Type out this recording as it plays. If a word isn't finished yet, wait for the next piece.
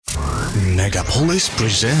Megapolis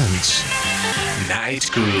presents Night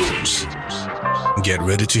Grooves. Get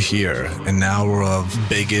ready to hear an hour of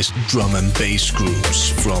biggest drum and bass grooves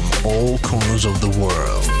from all corners of the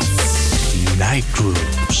world. Night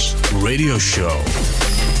Grooves radio show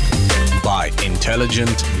by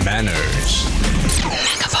Intelligent Manners.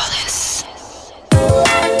 Megapolis.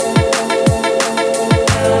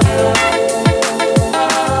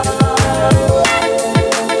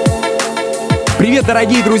 Привет,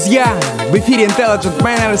 дорогие друзья! В эфире Intelligent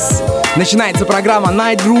Manners. Начинается программа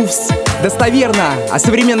Night Grooves. Достоверно о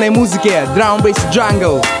современной музыке Drum Bass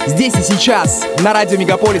Jungle. Здесь и сейчас на радио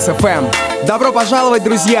Мегаполис FM. Добро пожаловать,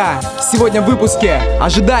 друзья! Сегодня в выпуске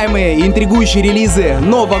ожидаемые и интригующие релизы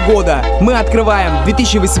Нового года. Мы открываем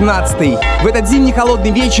 2018. В этот зимний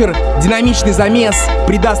холодный вечер динамичный замес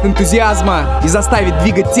придаст энтузиазма и заставит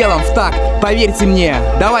двигать телом в такт. Поверьте мне,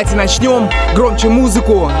 давайте начнем. Громче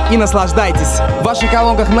музыку и наслаждайтесь. В ваших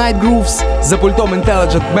колонках Night Grooves, за пультом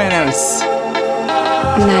Intelligent Manners.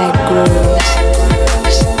 Night Grooves.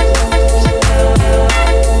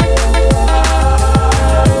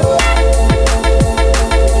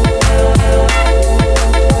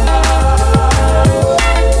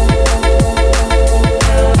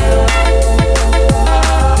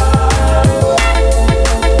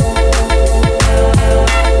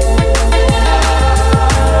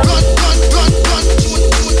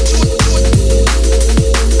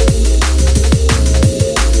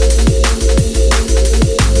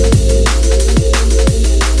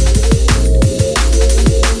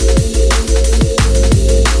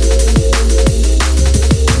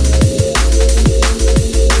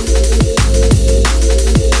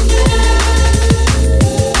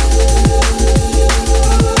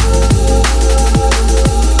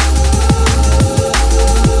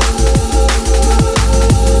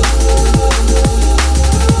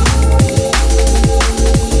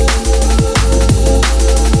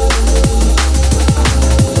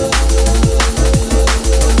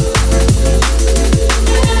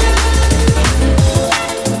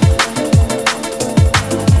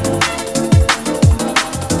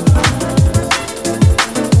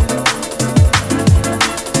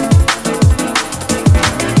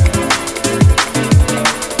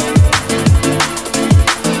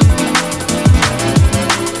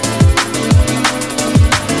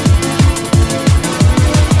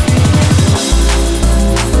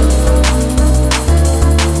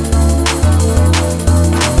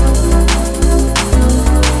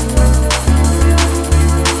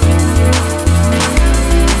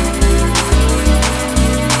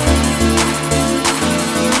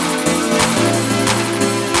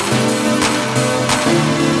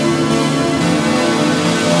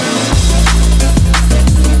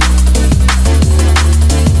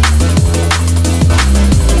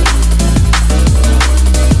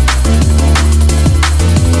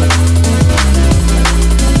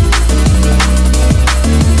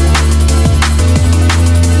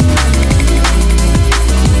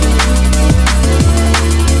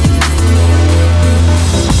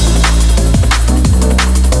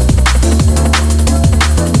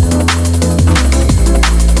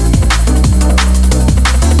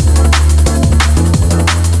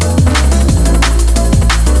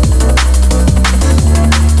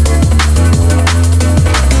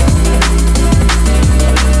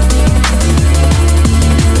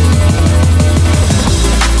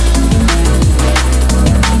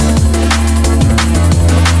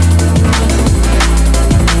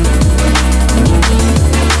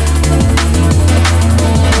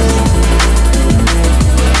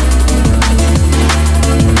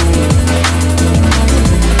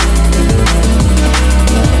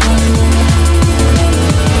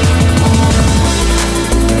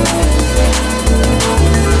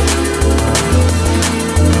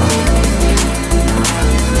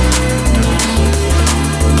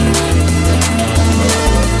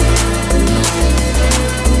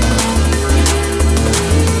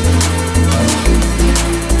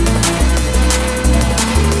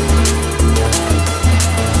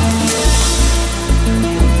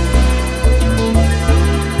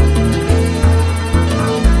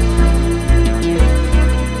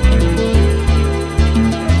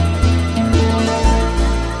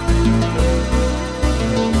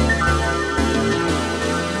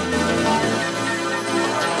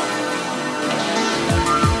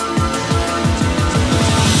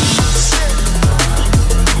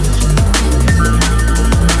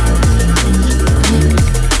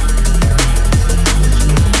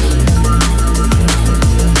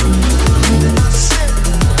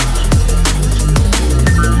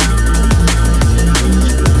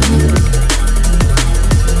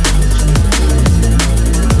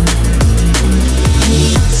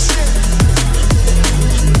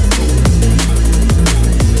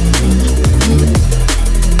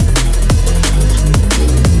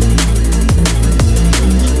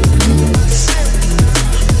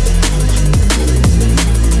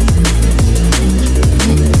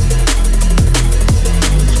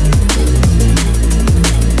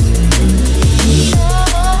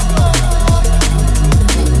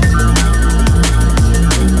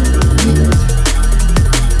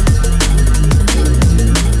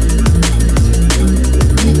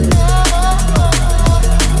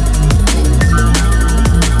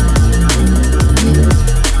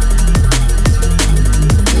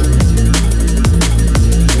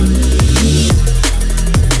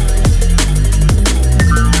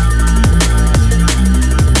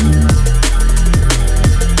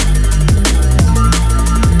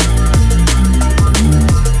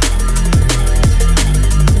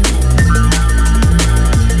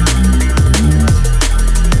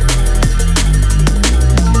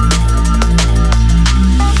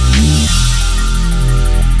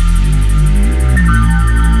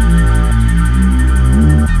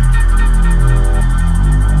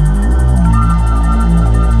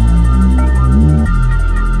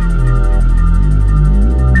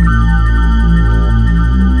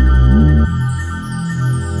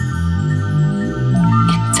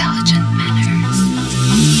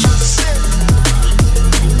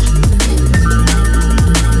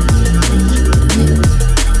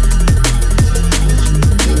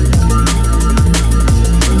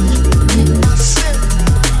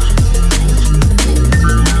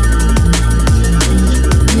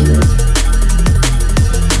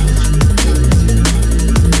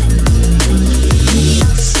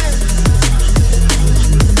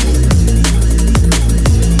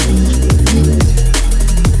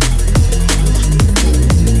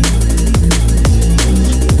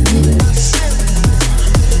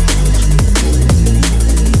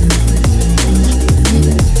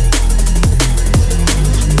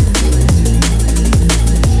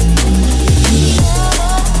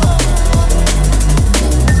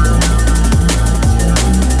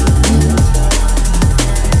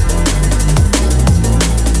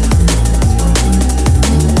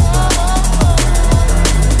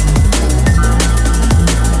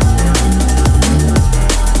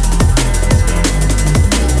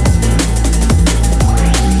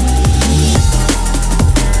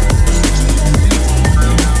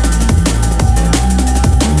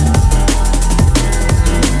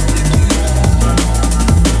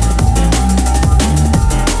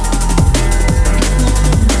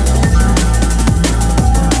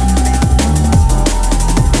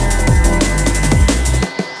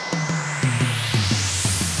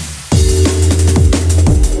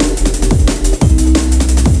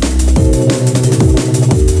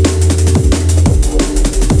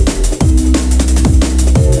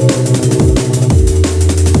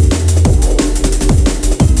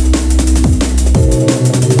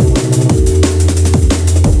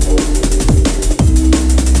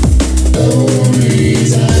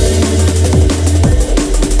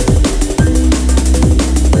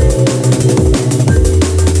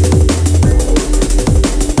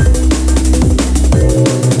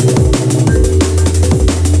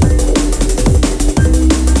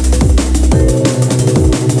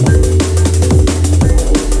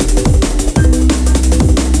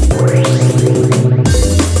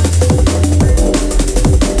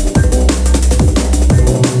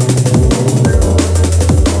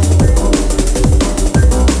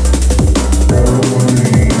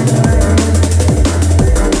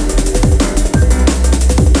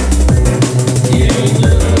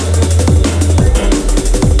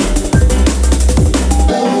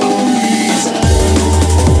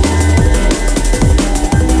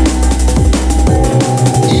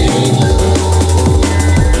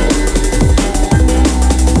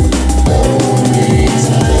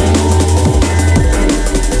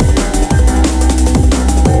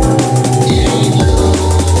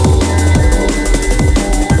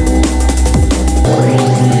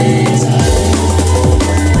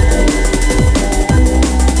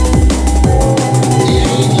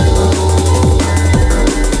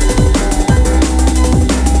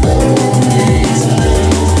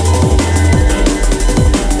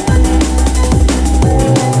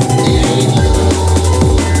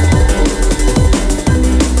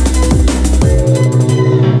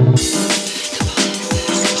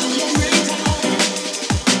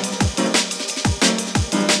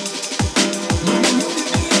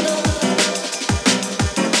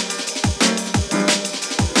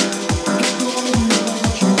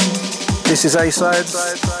 This is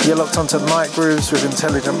A-Sides. You're locked onto Night Grooves with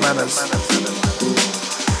Intelligent Manners.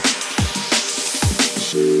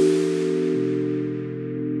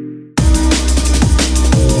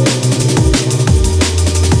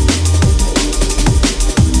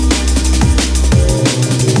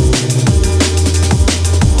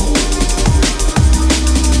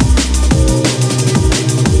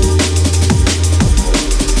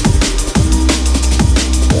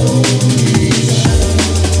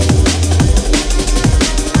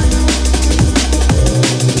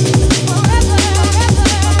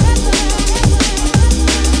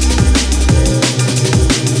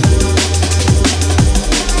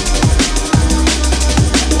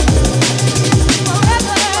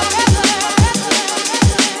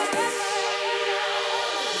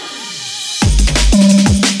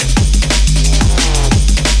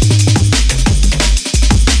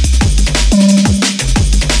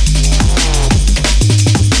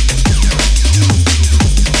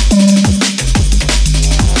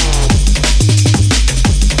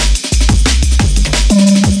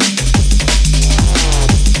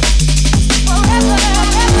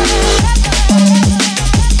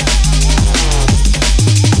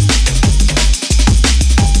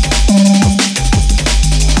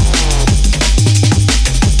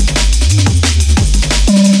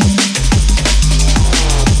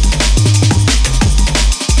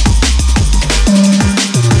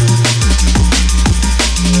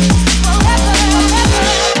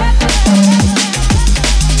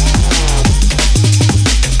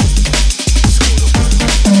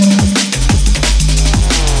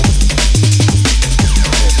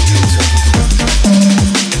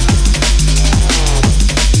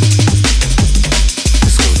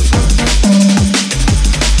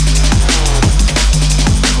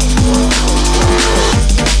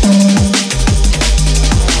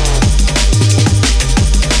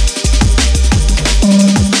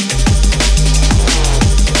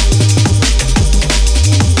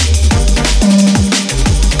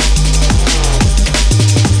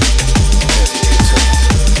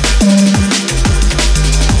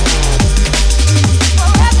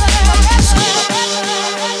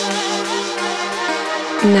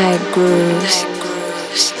 Night Grooves.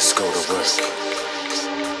 Let's go to work.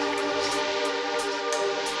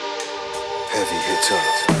 Heavy hitter.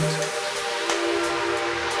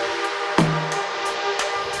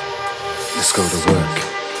 Let's go to work.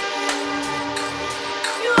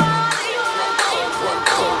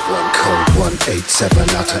 One code, 187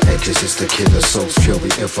 outer edges is the killer soul's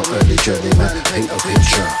fury. Ill for early journeyman. Paint a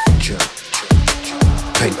picture.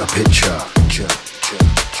 Paint a picture.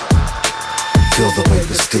 Feel the way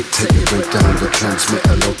the stick, take it break down the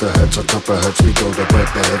transmitter. Load the hertz on top of hertz, we go to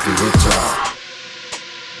work the heavy hitter.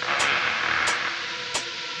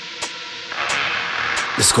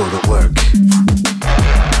 Let's go to work.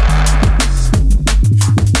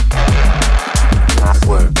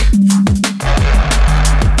 Work.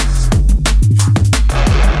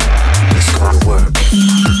 Let's go to work.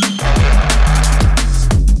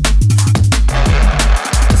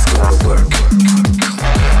 Let's go to work.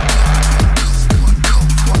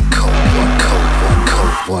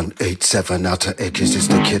 187 outer edges is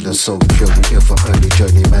the killer soul fury of an early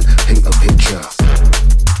journeyman. Paint a picture.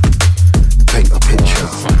 Paint a picture.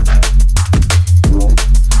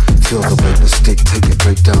 Feel the weight, the stick, take it,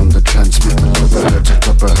 break down the transmitter. Upper hertz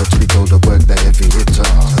to upper hertz, we go to work, the heavy hitter.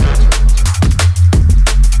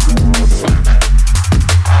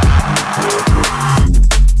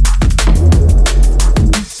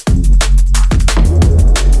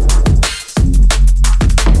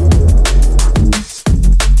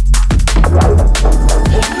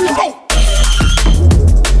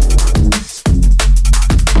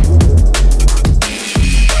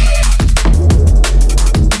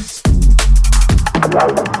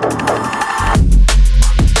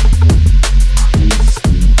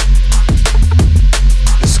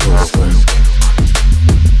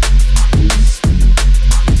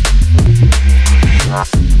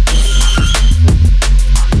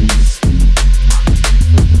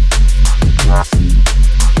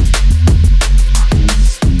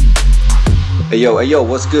 Hey yo,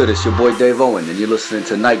 what's good? It's your boy Dave Owen, and you're listening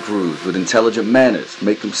to Night Grooves with intelligent manners.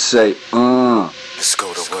 Make them say, Let's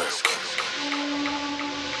go to work.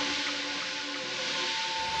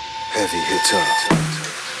 Heavy hitter.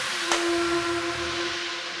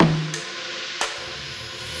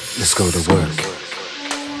 Let's go to work.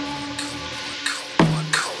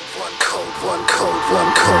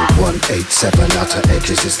 One code, 187 outer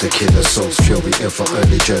edges is the killer soul's fury of an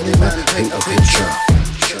early journeyman. Paint a picture.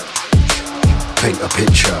 Paint a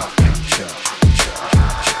picture.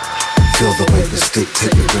 Feel the weight, the stick,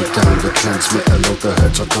 take it, break down the transmitter. Load the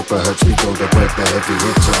hertz on top of hertz, we go to work, the heavy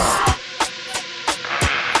hitter.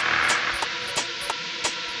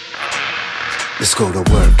 Let's go to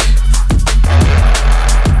work.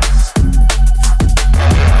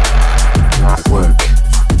 Work.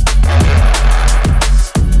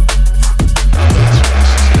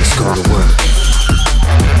 Let's go to work.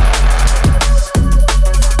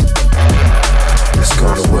 Let's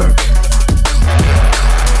go to work.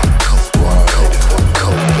 One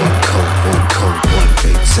code,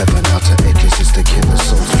 187 outer edges is the killer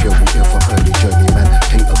soul's fury of an early journeyman.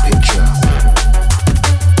 Paint a picture.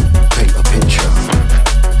 Paint a picture.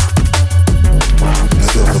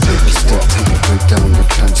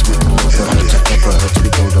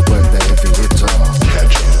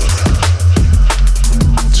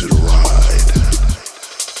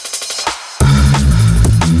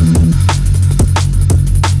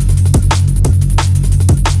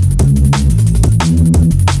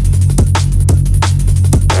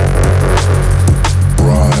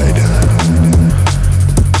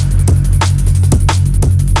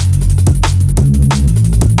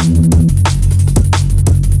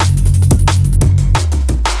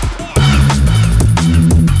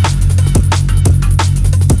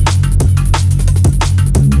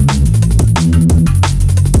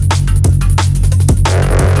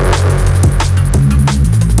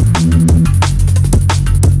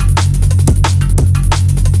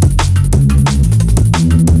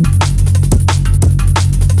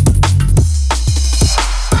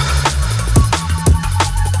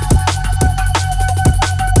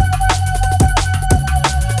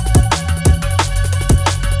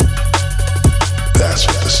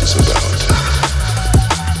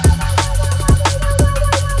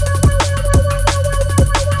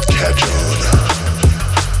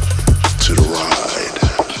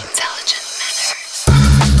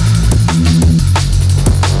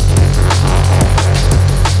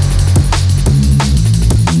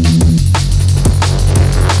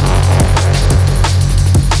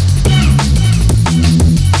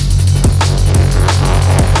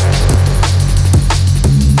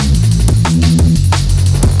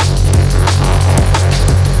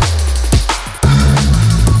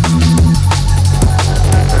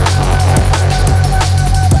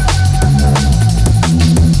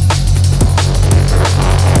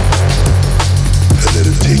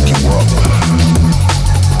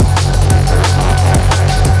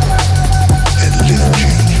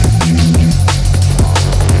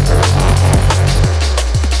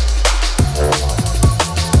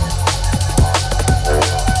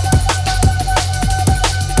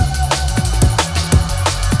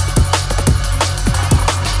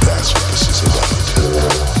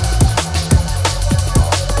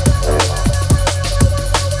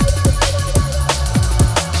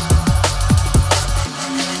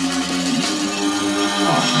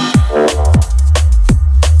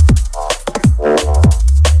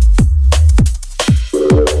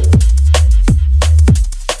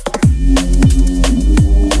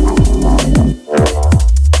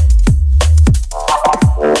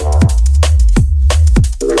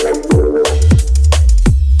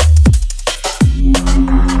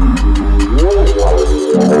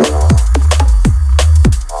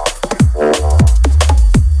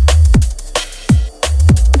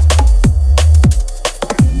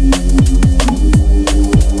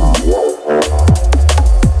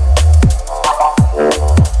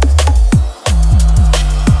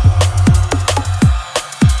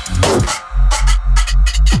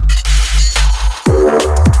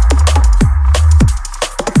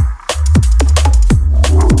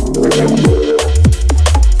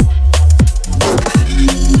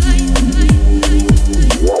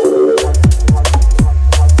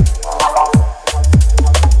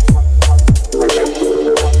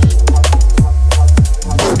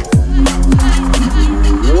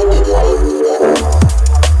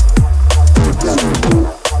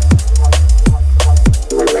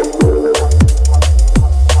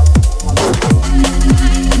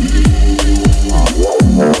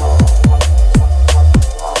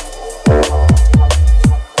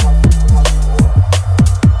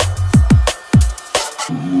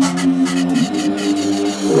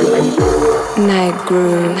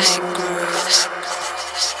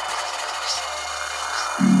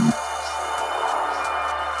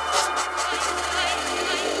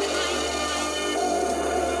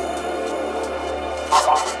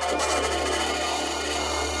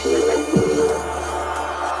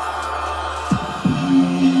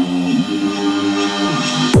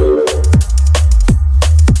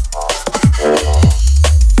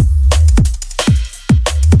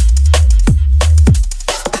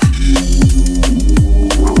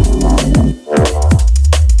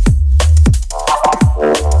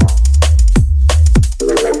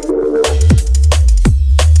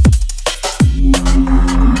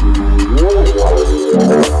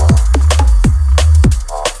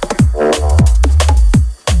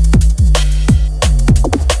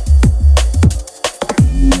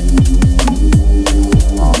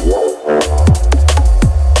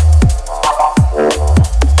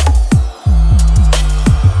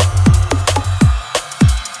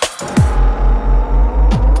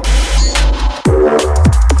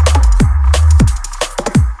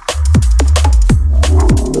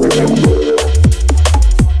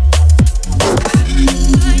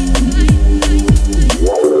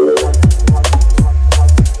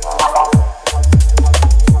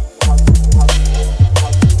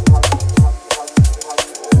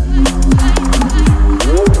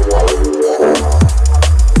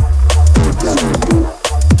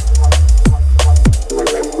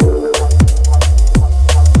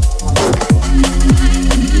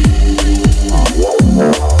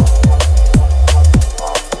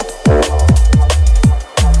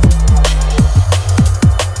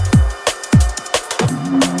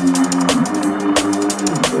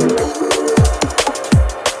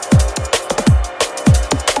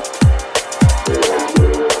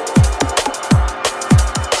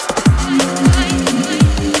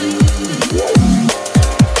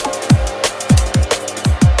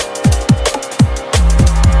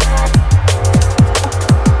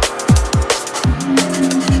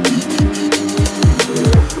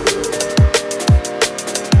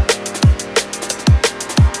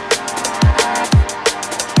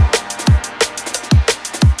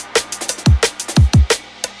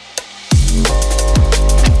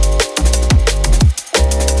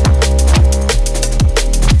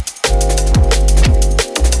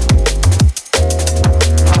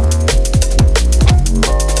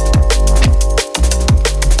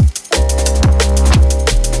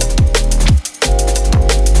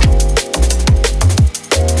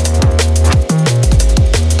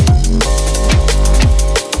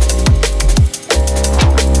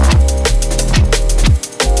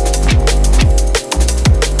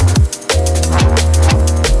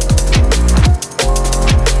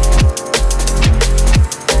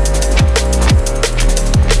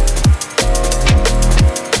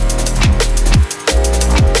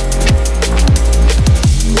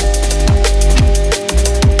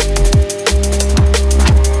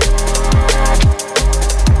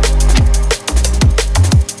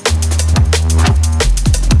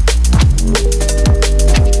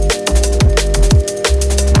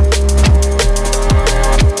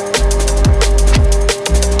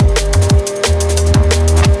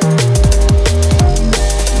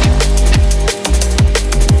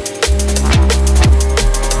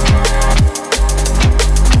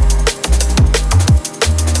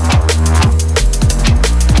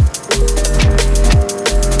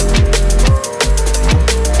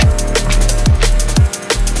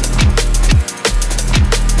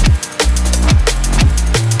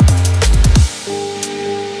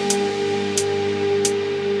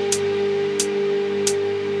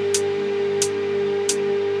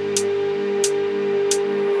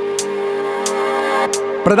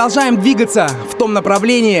 Продолжаем двигаться в том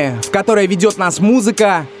направлении, в которое ведет нас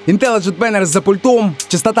музыка. Intelligent Manners за пультом,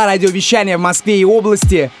 частота радиовещания в Москве и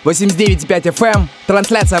области 89,5 FM,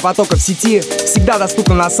 трансляция потока в сети всегда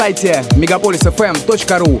доступна на сайте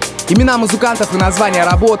megapolisfm.ru. Имена музыкантов и названия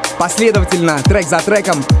работ последовательно, трек за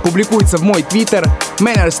треком, публикуются в мой твиттер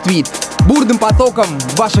Manners Tweet. Бурным потоком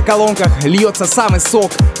в ваших колонках льется самый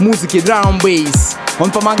сок музыки Drum Bass.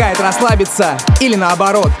 Он помогает расслабиться или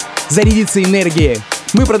наоборот, зарядиться энергией.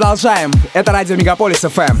 Мы продолжаем. Это радио Мегаполис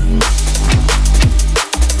FM.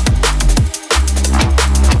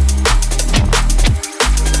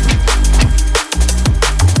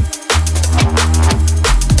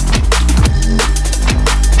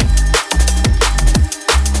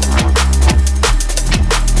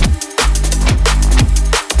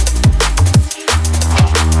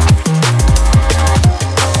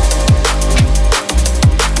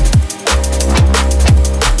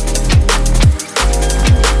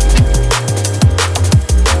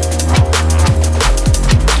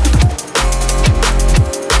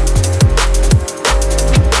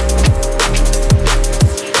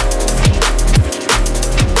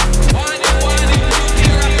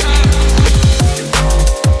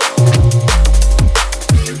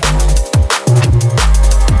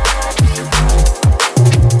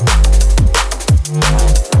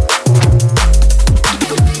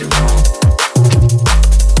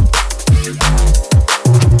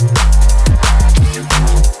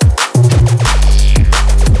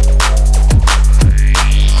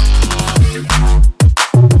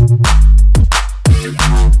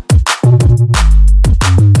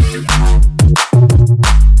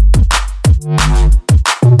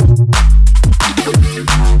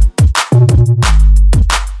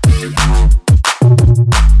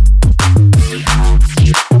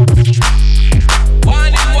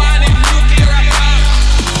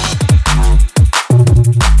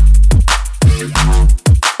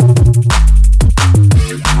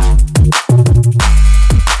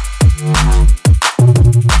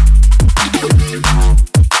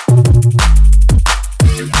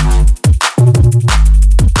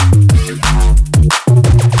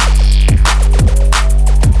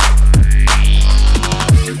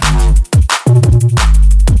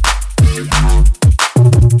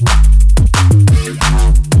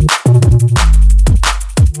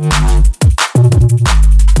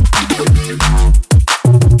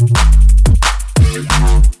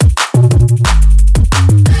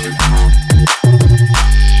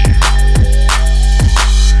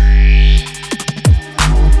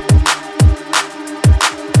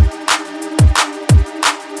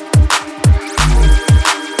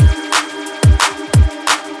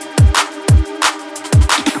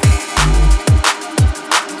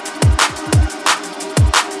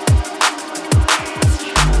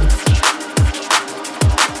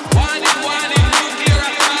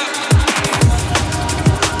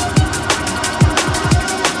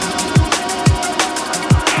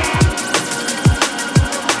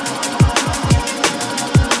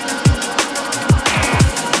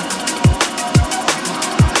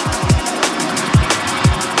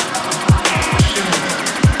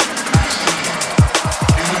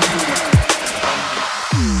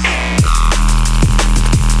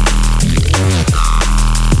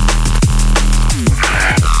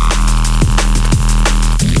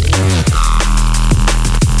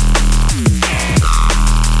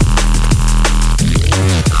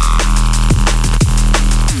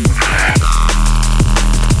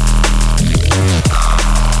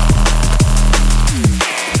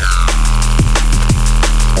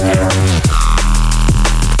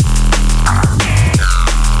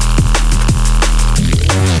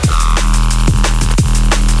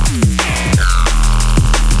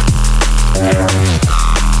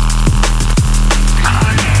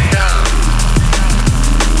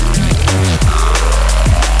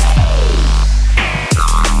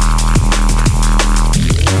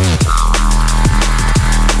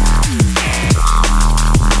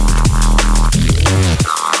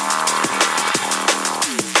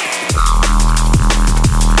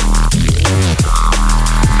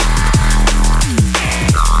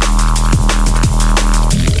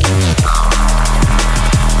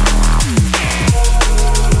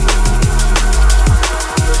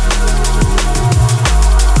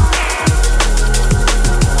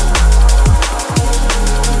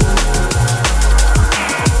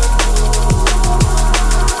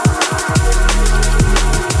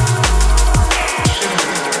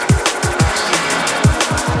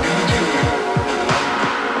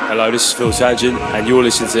 Hello, this is Phil Tangent, and you're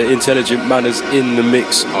listening to Intelligent Manners in the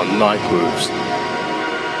Mix on Night Grooves.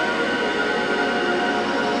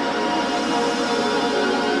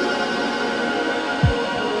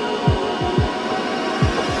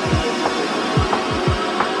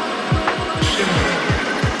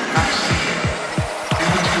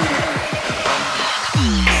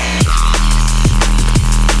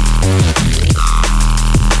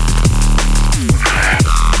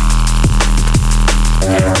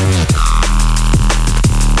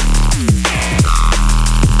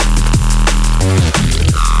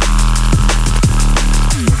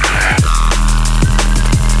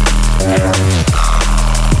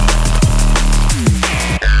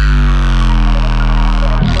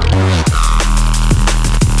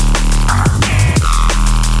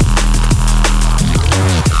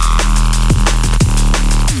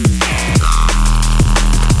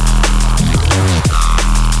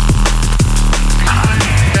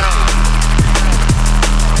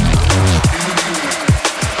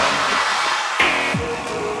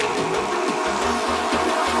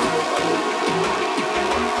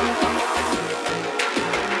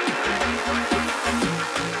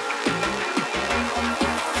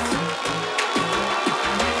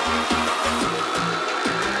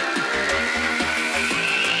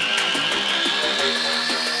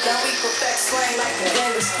 a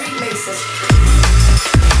gang of street masons.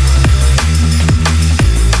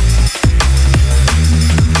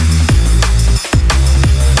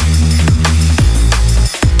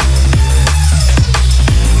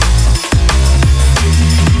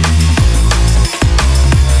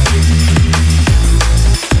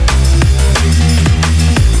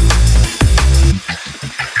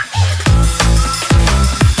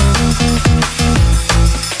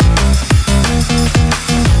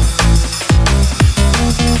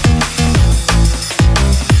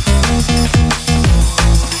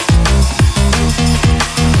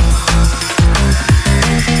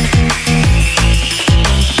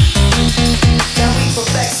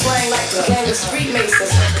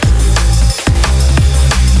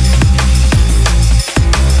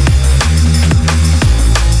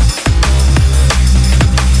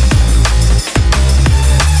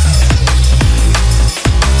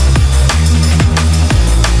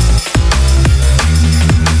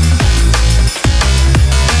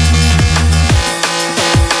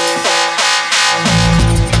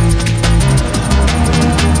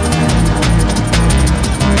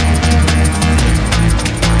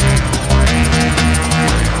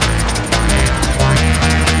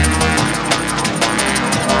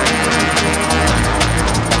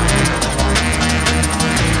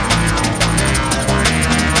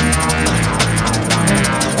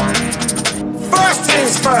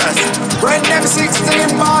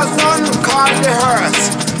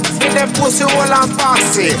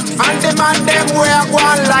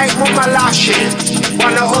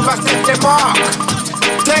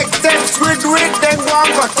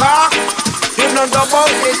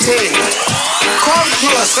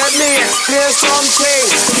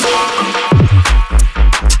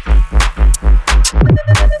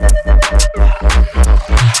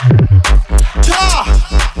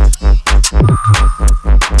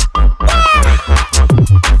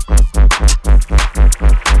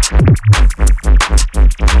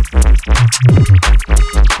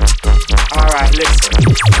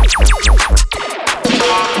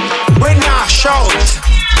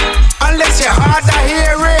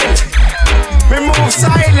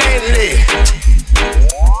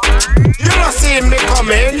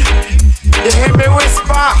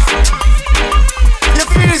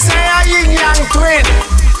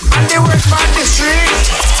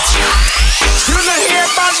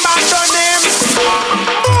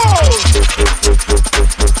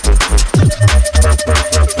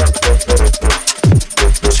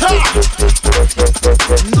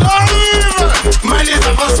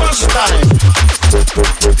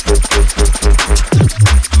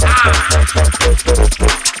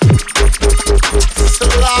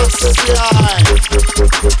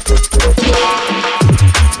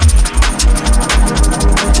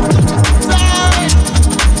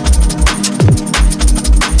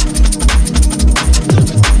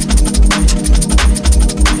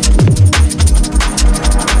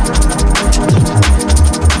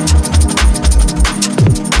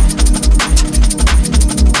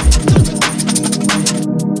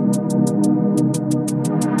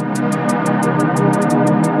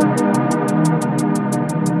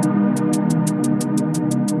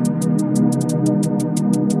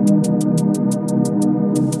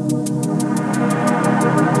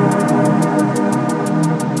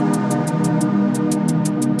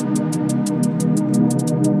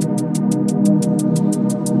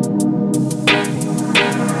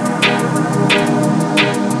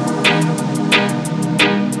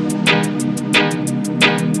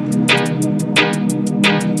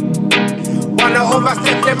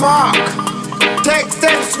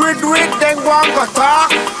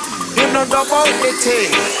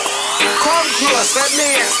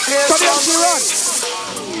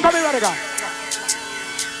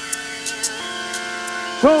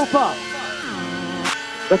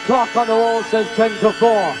 The clock on the wall says 10 to 4.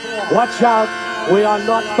 Watch out, we are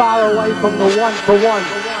not far away from the 1-for-1.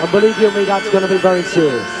 And believe you me, that's going to be very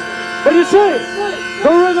serious. But you see, the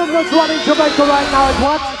rhythm that's running Jamaica right now is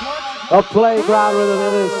what? A playground rhythm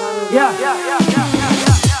it is. Yeah.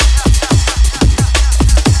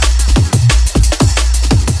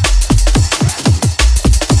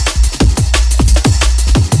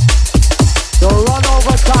 The run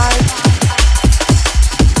over time.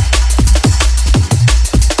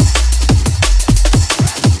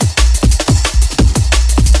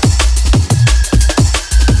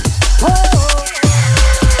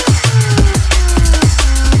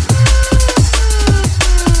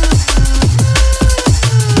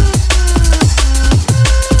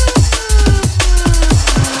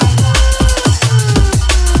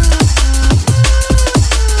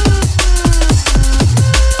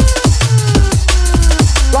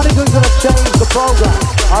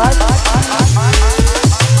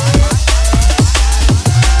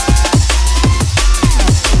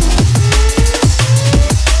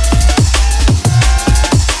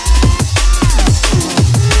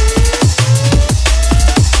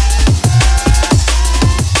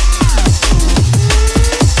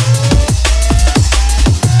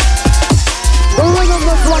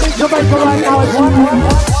 running Jamaica right now is what?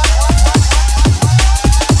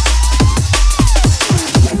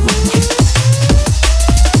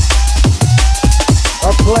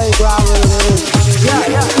 A playground rhythm.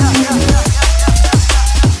 Yeah.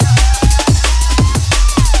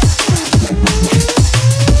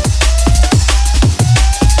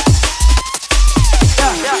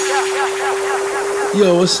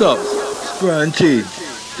 Yo, what's up? It's Brian G.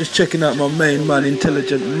 Just checking out my main man,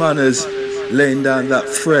 Intelligent Manners, laying down that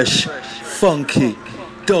fresh, funky,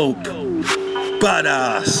 dope,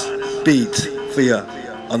 badass beat for ya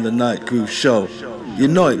on the Night Groove Show. You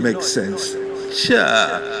know it makes sense.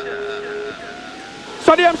 Cha.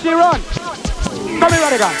 So the MC run. Come here,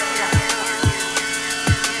 Radigan.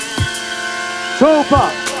 Super.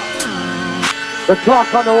 The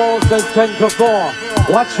clock on the wall says 10 to 4.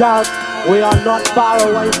 Watch out. We are not far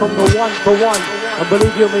away from the 1-for-1. And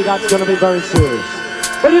believe you me, that's going to be very serious.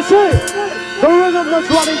 But you see, the rhythm that's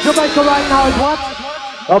running Jamaica right now is what?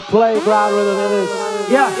 A playground rhythm it is.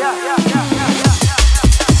 Yeah.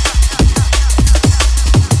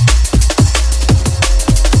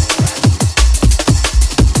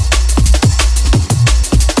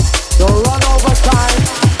 So run over time.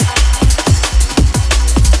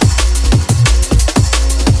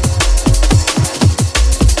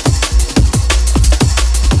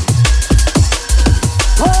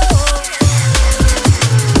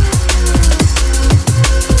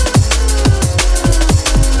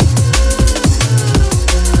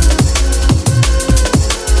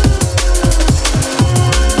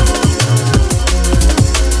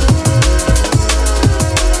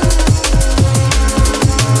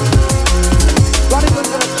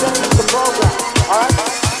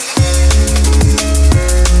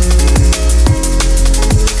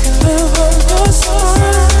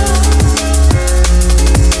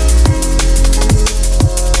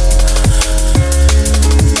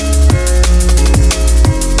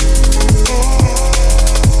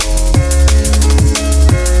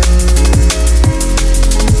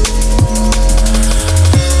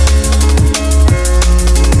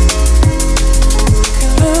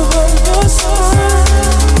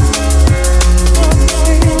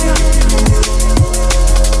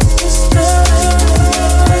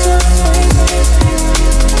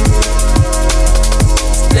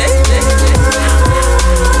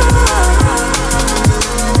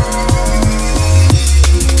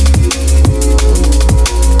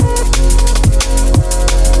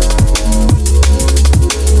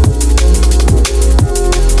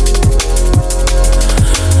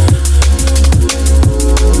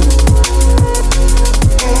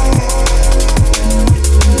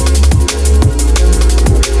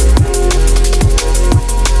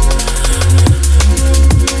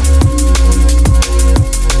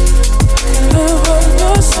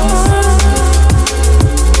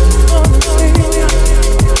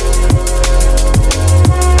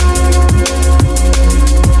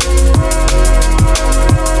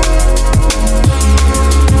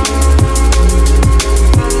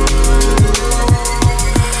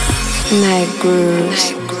 Night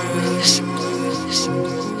Grooves.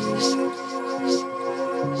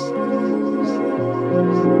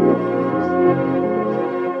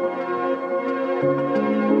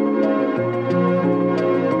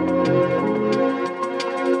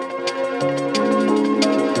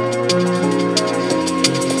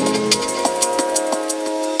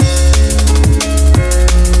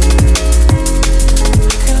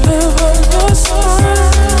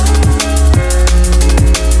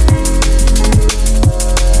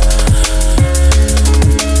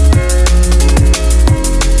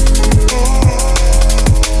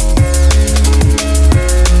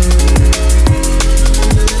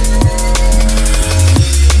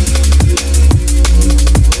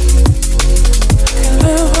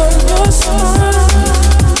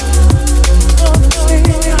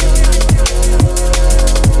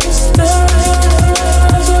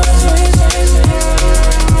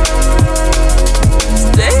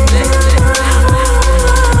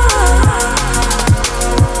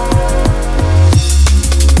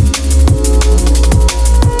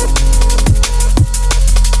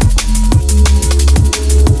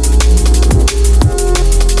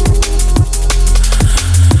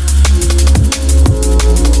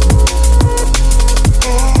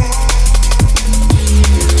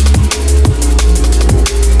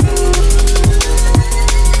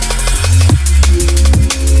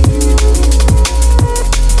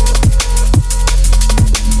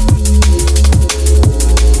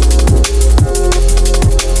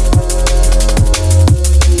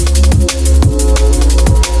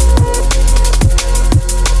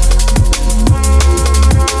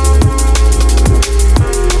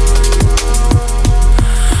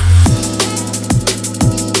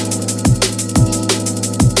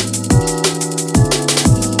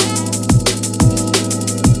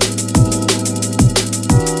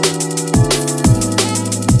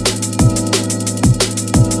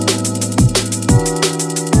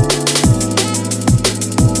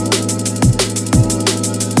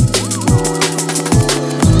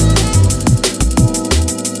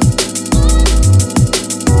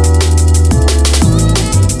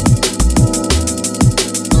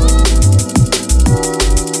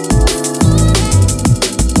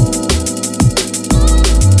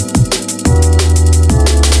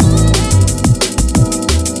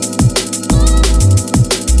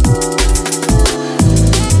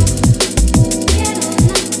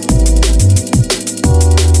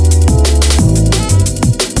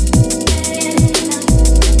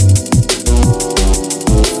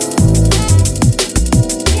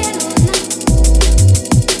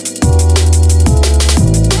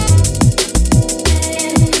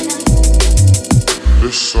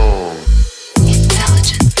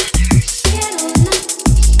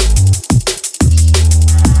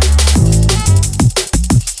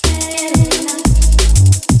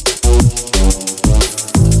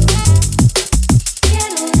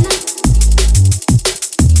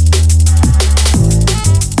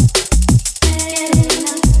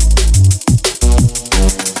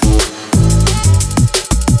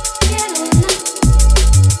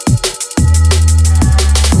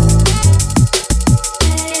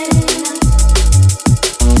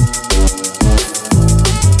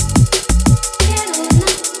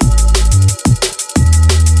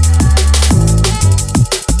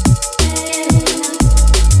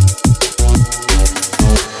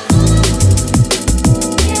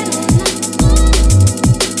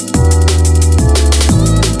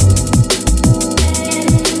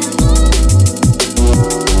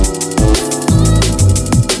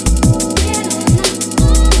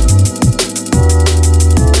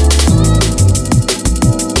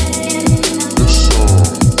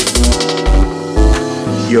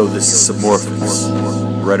 this is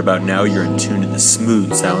Submorphous. Right about now, you're in tune to the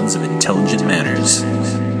smooth sounds of Intelligent Manners.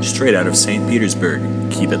 Straight out of St.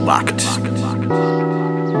 Petersburg. Keep it locked.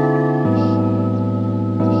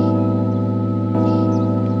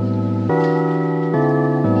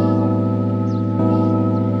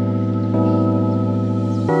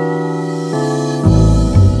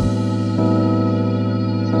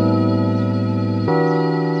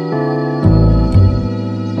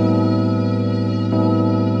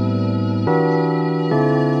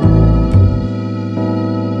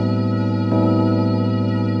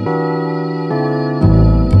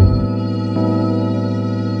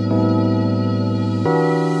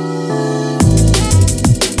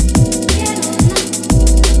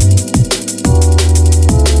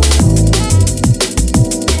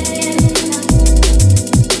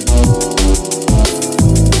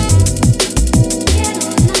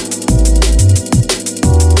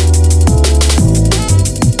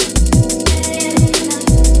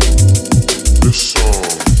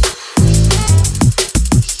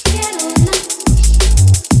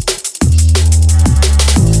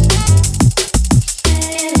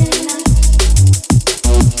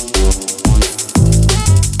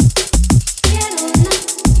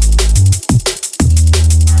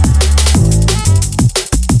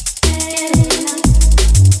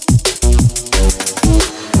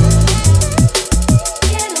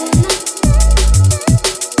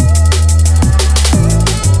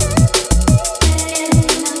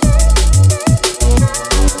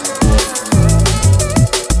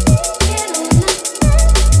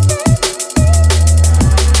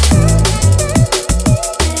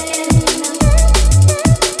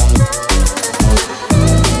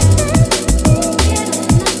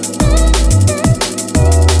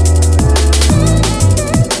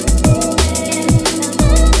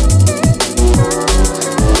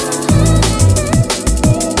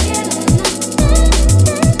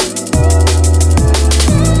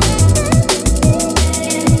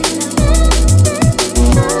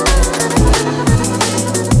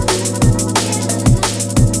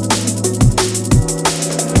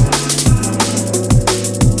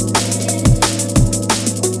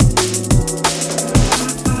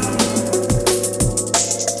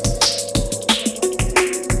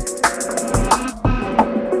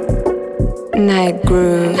 Night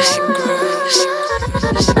Grooves.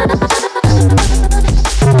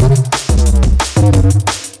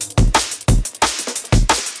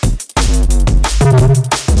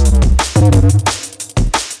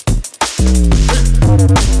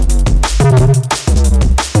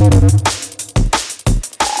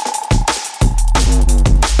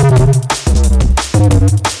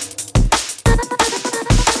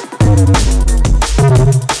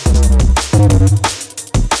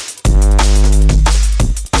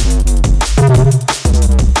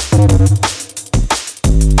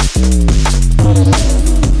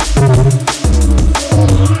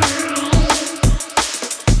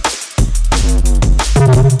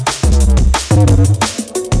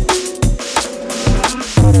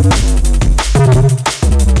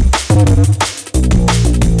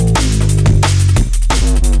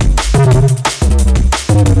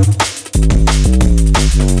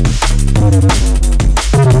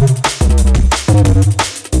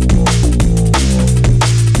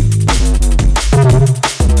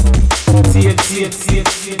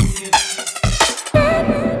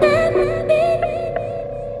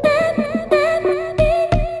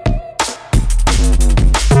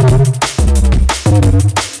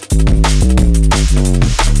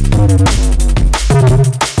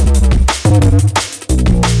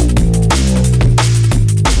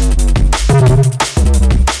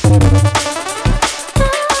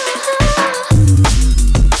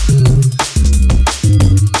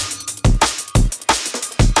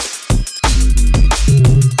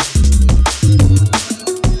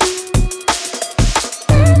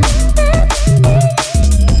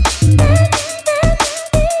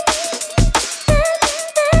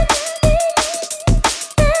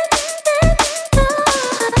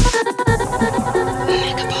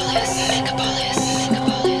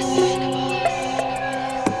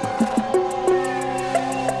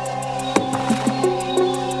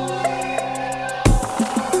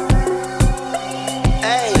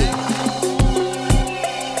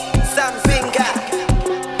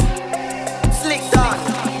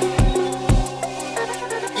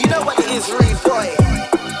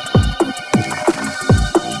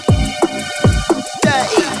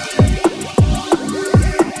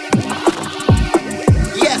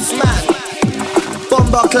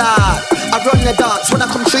 I run the dance when I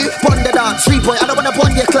come through, pon the dance, 3 point, I don't wanna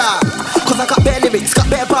pon your club. Cause I got bare lyrics, lyrics, got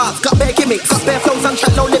bare bars, got bare gimmicks, got bare flows on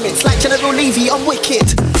track, no limits. Like General Levy, I'm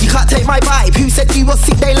wicked. You can't take my vibe. Who said you was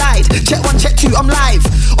sick? They lied. Check 1, check 2, I'm live.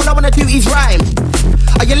 All I wanna do is rhyme.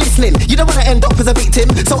 Are you listening? You don't wanna end up as a victim,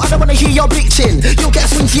 so I don't wanna hear your bitching. You'll get a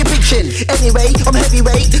swing to your bitching. Anyway, I'm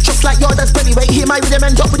heavyweight, just like your dad's bellyweight. Hear my rhythm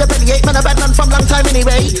and drop with a bellyache. Man, a bad man from long time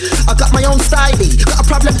anyway. I got my own style, got a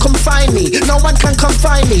problem, come find me. No one can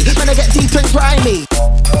confine me. Man, I get deep and grimy.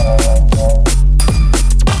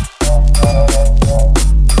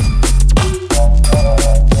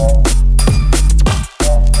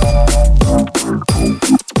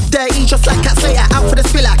 Dirty, just like Cat Slater, out for the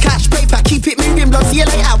spiller. Cash, paper, keep it moving, blood, see you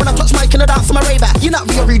later. When I touch mic in the dance, I'm a raver. You're not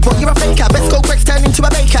real rude, but you're a faker. Best go Greg's turn into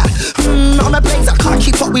a baker. I'm a blazer, can't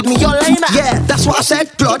keep up with me, you're lame. Yeah, that's what I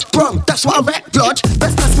said, blood, brum, that's what I rep, blood.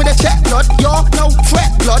 Best pass with a check, blood, you're no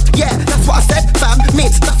threat, blood. Yeah, that's what I said, fam,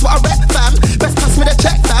 mids, that's what I rep, fam. Best pass with a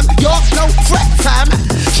check, fam, you're no threat, fam.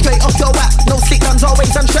 Straight off your whack, no slick guns,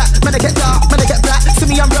 always on track. Man, I get dark, man, I get black.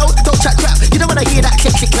 See me on road, don't chat crap. You don't wanna hear that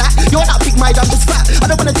click, click, clack. You're not big mind, I'm just fat.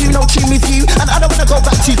 I don't wanna do no tune with you, and I don't wanna go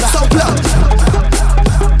back to that. So blood.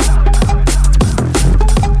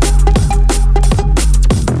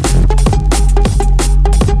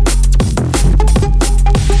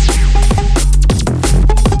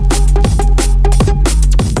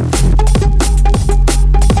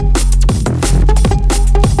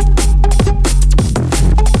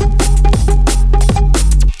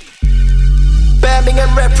 Birmingham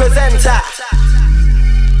representer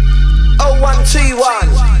 0121.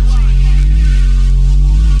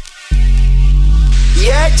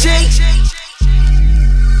 Yeah, G.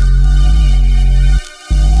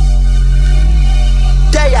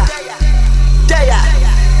 Daya. Daya.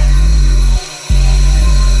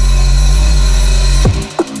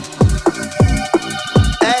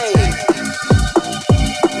 Hey.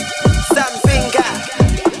 Sam Finger.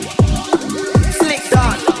 Slick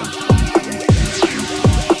Don.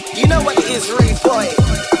 You know what it is, rude boy.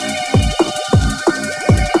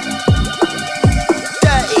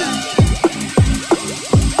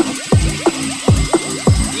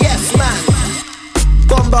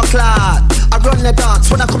 Cloud. I run the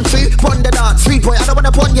dance when I come through, run the dance. Rude boy, I don't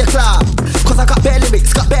wanna burn your club. Cause I got bare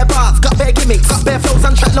lyrics, got bare bars, got bare gimmicks, got bare flows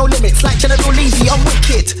on track, no limits. Like General Levy, I'm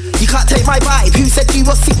wicked. You can't take my vibe. Who said you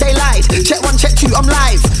was sick? They lied. Check 1, check 2, I'm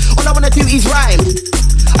live. All I wanna do is rhyme.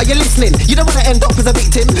 Are you listening? You don't wanna end up as a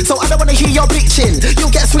victim, so I don't wanna hear your bitching. You'll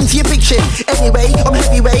get a swing to your bitching. Anyway, I'm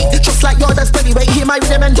heavyweight, just like your dad's bellyweight. Hear my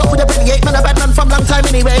rhythm and drop with a bellyache. Man, a bad man from long time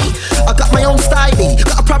anyway. I got my own style,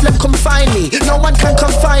 got a problem, come find me. No one can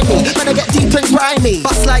confine me. Man, I get deep and grimy.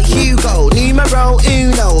 Bust like Hugo, numero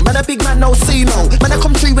uno. Man, a big man, no sumo. Man, I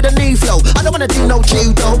come through with a new flow. I don't wanna do no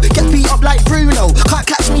judo. Get beat up like Bruno. Can't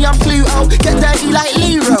catch me on Pluto. Get dirty like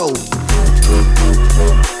Lero.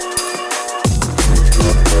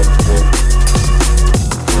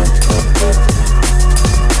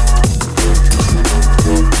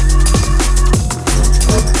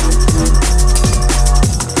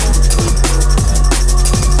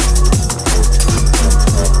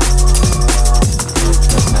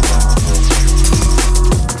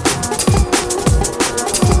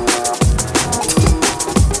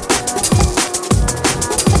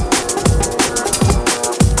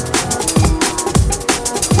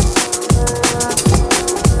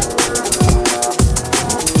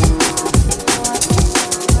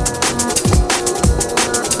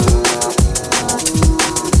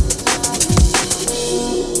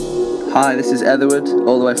 Hi, this is Etherwood,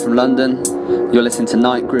 all the way from London. You're listening to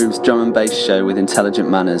Night Groove's drum and bass show with Intelligent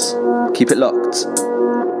Manners. Keep it locked.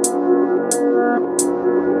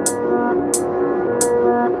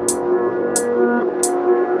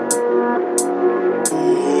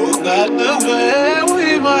 Not the way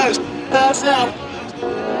we must. That's now.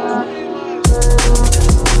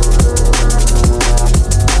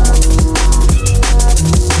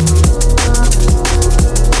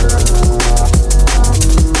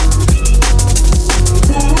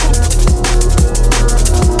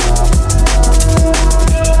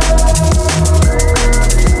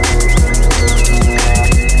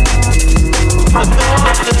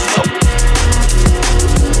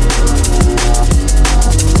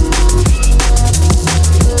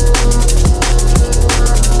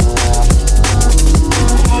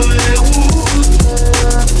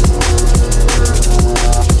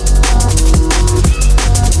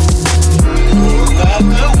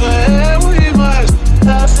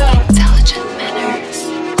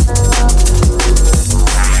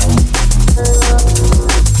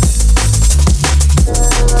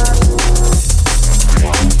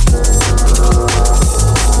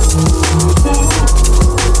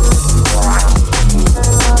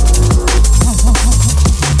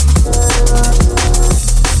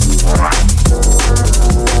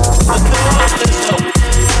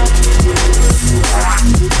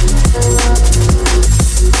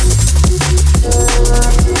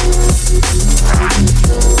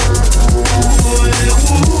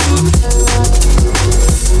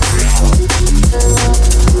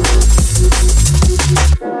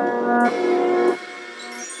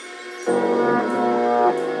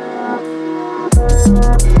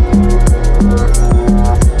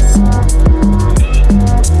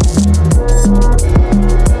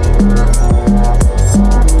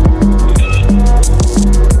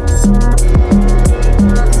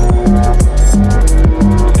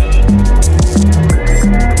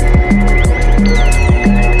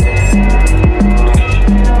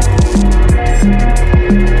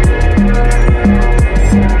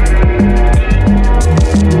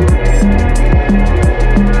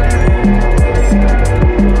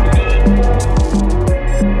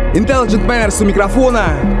 Intelligent Manners у микрофона.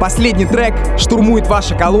 Последний трек штурмует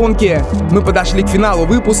ваши колонки. Мы подошли к финалу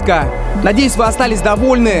выпуска. Надеюсь, вы остались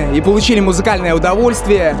довольны и получили музыкальное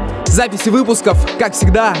удовольствие. Записи выпусков, как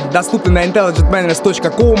всегда, доступны на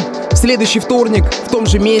intelligentmanners.com. В следующий вторник, в том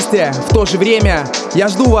же месте, в то же время. Я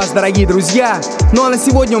жду вас, дорогие друзья. Ну а на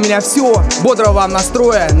сегодня у меня все. Бодрого вам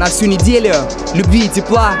настроя на всю неделю, любви и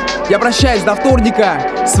тепла. Я прощаюсь до вторника.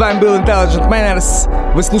 С вами был Intelligent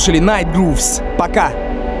Manners. Вы слушали Night Grooves. Пока.